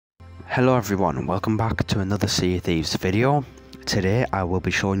Hello everyone and welcome back to another Sea of Thieves video. Today I will be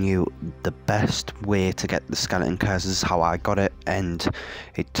showing you the best way to get the skeleton curses, how I got it, and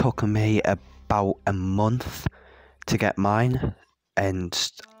it took me about a month to get mine,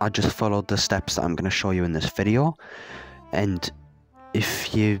 and I just followed the steps that I'm going to show you in this video. And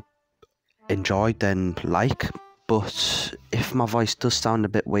if you enjoyed, then like, but if my voice does sound a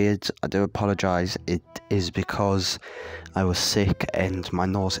bit weird, I do apologise. It is because I was sick and my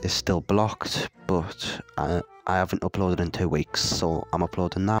nose is still blocked, but I haven't uploaded in 2 weeks, so I'm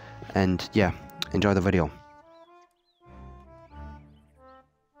uploading now. And yeah, enjoy the video.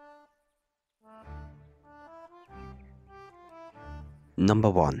 Number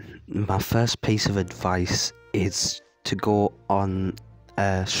 1, my first piece of advice is to go on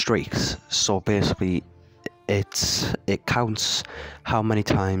streaks. So basically it counts how many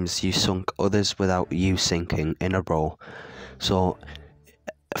times you sunk others without you sinking in a row. So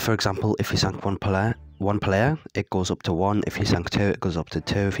for example, if you sank one player, it goes up to 1. If you sank 2, it goes up to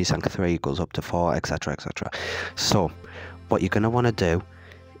 2. If you sank 3, it goes up to 4, etc, etc. So what you're going to want to do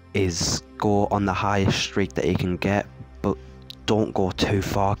is go on the highest streak that you can get, but don't go too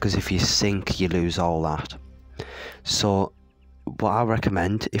far, because if you sink you lose all that. So what I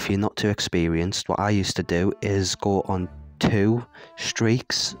recommend, if you're not too experienced, what I used to do is go on 2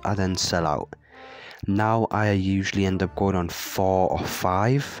 streaks and then sell out. Now I usually end up going on 4 or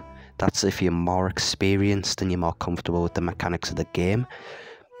 5. That's if you're more experienced and you're more comfortable with the mechanics of the game.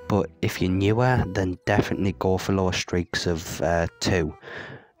 But if you're newer, then definitely go for lower streaks of 2,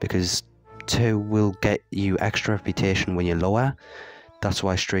 because 2 will get you extra reputation when you're lower. That's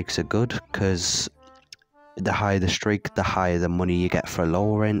why streaks are good, because the higher the streak, the higher the money you get for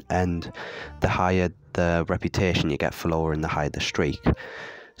lowering, and the higher the reputation you get for lowering, the higher the streak.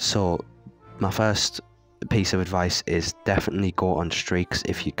 So my first piece of advice is definitely go on streaks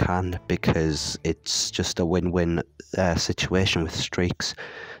if you can, because it's just a win-win situation with streaks.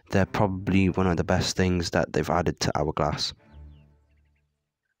 They're probably one of the best things that they've added to Hourglass.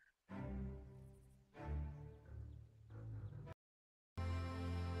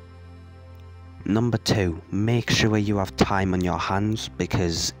 Number 2, make sure you have time on your hands,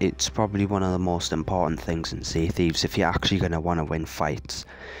 because it's probably one of the most important things in Sea of Thieves if you're actually going to want to win fights.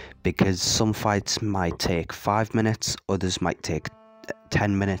 Because some fights might take 5 minutes, others might take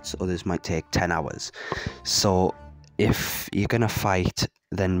 10 minutes, others might take 10 hours. So if you're going to fight,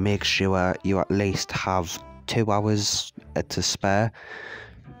 then make sure you at least have 2 hours to spare,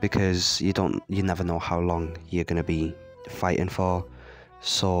 because you never know how long you're going to be fighting for.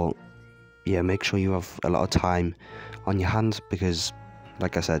 So yeah, make sure you have a lot of time on your hands, because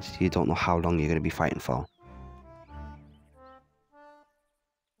like I said, you don't know how long you're going to be fighting for.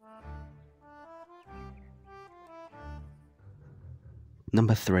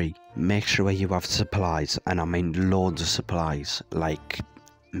 Number 3, make sure you have supplies, and I mean loads of supplies. Like,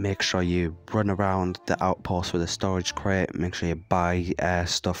 make sure you run around the outpost with a storage crate, make sure you buy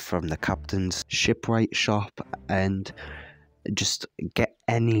stuff from the captain's shipwright shop, and just get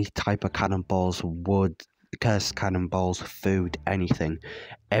any type of cannonballs, wood, cursed cannonballs, food, anything.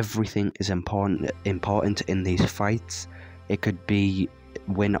 Everything is important in these fights. It could be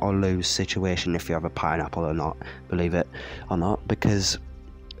win or lose situation if you have a pineapple or not, believe it or not, because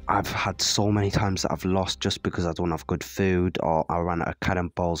I've had so many times that I've lost just because I don't have good food, or I ran out of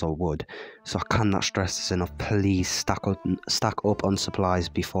cannonballs or wood. So I cannot stress this enough. Please stack up on supplies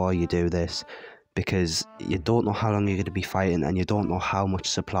before you do this, because you don't know how long you're going to be fighting, and you don't know how much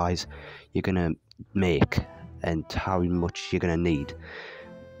supplies you're going to make and how much you're going to need.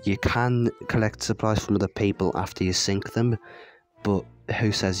 You can collect supplies from other people after you sink them, but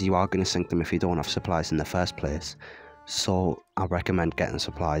who says you are going to sink them if you don't have supplies in the first place? So I recommend getting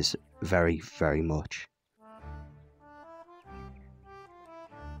supplies very, very much.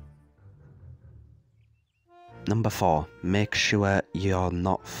 Number 4, make sure you're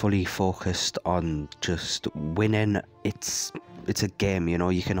not fully focused on just winning. It's a game, you know,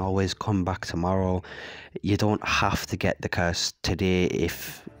 you can always come back tomorrow. You don't have to get the curse today.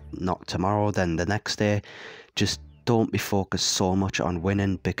 If not tomorrow, then the next day. Just don't be focused so much on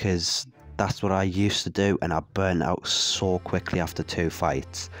winning, because that's what I used to do, and I burnt out so quickly after 2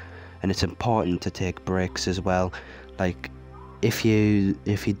 fights. And it's important to take breaks as well. Like, if you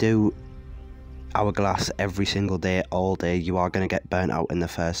do Hourglass every single day, all day, you are going to get burnt out in the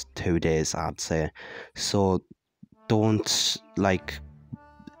first 2 days, I'd say. So don't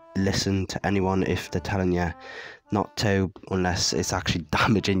listen to anyone if they're telling you not to, unless it's actually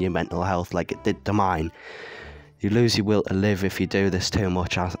damaging your mental health like it did to mine. You lose your will to live if you do this too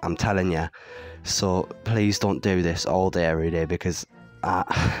much, I'm telling you. So please don't do this all day every day, because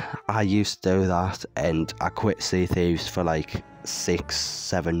I used to do that, and I quit Sea Thieves for like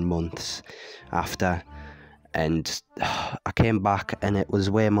 6-7 months after, and I came back and it was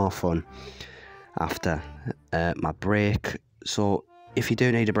way more fun after my break. So if you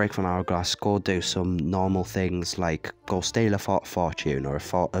do need a break from Hourglass, go do some normal things like go steal a Fort Fortune or a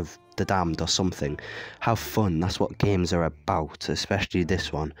Fort of the Damned or something. Have fun, that's what games are about, especially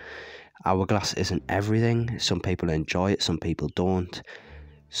this one. Hourglass isn't everything, some people enjoy it, some people don't,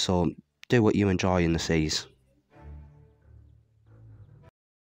 so do what you enjoy in the seas.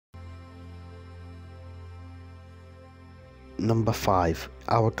 Number 5,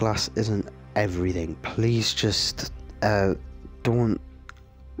 Hourglass isn't everything. Please just don't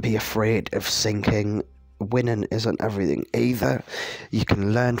be afraid of sinking. Winning isn't everything either. You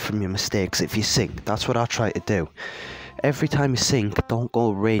can learn from your mistakes if you sink. That's what I try to do. Every time you sink, don't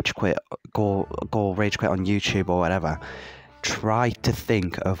go rage quit. Go rage quit on YouTube or whatever. Try to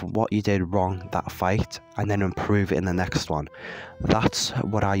think of what you did wrong that fight and then improve it in the next one. That's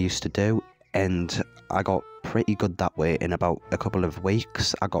what I used to do, and I got pretty good that way. In about a couple of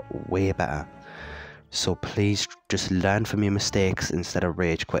weeks, I got way better. So please just learn from your mistakes instead of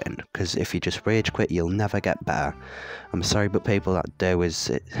rage quitting, because if you just rage quit, you'll never get better. I'm sorry, but people that do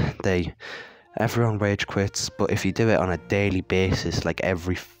everyone rage quits, but if you do it on a daily basis, like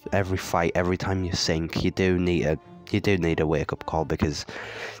every fight, every time you sink, you do need a wake up call, because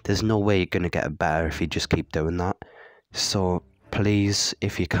there's no way you're gonna get better if you just keep doing that. So please,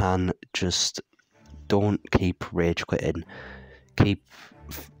 if you can, just don't keep rage quitting. Keep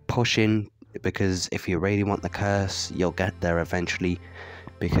pushing, because if you really want the curse, you'll get there eventually.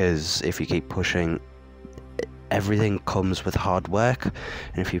 Because if you keep pushing, everything comes with hard work,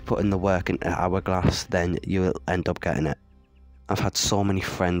 and if you put in the work into Hourglass, then you'll end up getting it. I've had so many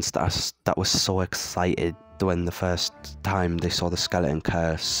friends that was so excited when the first time they saw the skeleton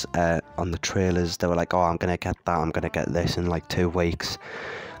curse on the trailers. They were like, oh, I'm gonna get that, I'm gonna get this in like 2 weeks.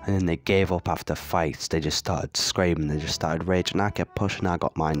 And then they gave up after fights. They just started screaming, they just started raging. I kept pushing, I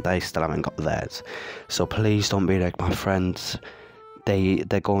got mine, they still haven't got theirs. So please don't be like my friends.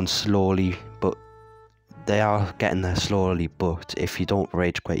 They're going slowly, but they are getting there slowly. But if you don't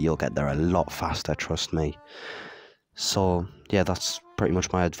rage quit, you'll get there a lot faster, trust me. So yeah, that's pretty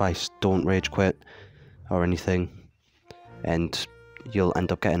much my advice. Don't rage quit or anything, and you'll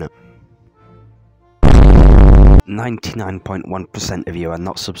end up getting it. 99.1% of you are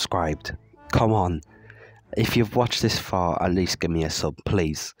not subscribed. Come on. If you've watched this far, at least give me a sub,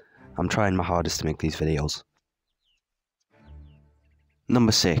 please. I'm trying my hardest to make these videos.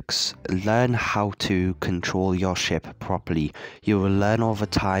 Number 6. Learn how to control your ship properly. You will learn over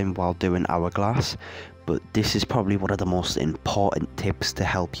time while doing Hourglass, but this is probably one of the most important tips to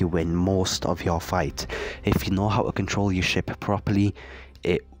help you win most of your fights. If you know how to control your ship properly,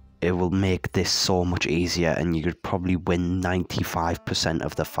 it will make this so much easier, and you could probably win 95%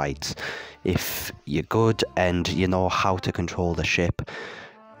 of the fights if you're good and you know how to control the ship.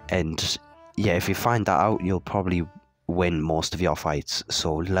 And yeah, if you find that out, you'll probably win most of your fights.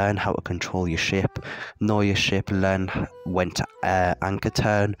 So learn how to control your ship, know your ship, learn when to anchor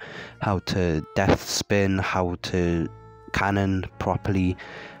turn, how to death spin, how to cannon properly,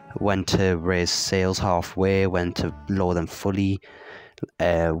 when to raise sails halfway, when to lower them fully,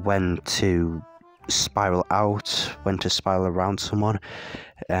 when to spiral out, when to spiral around someone,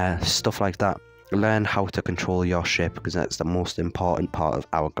 stuff like that. Learn how to control your ship, because that's the most important part of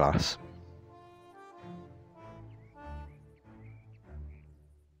Hourglass.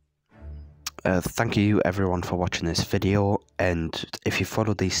 Thank you everyone for watching this video, and if you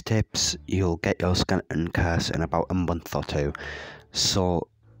follow these tips, you'll get your skeleton curse in about a month or 2. So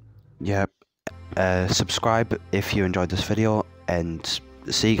yeah, subscribe if you enjoyed this video, and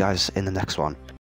see you guys in the next one.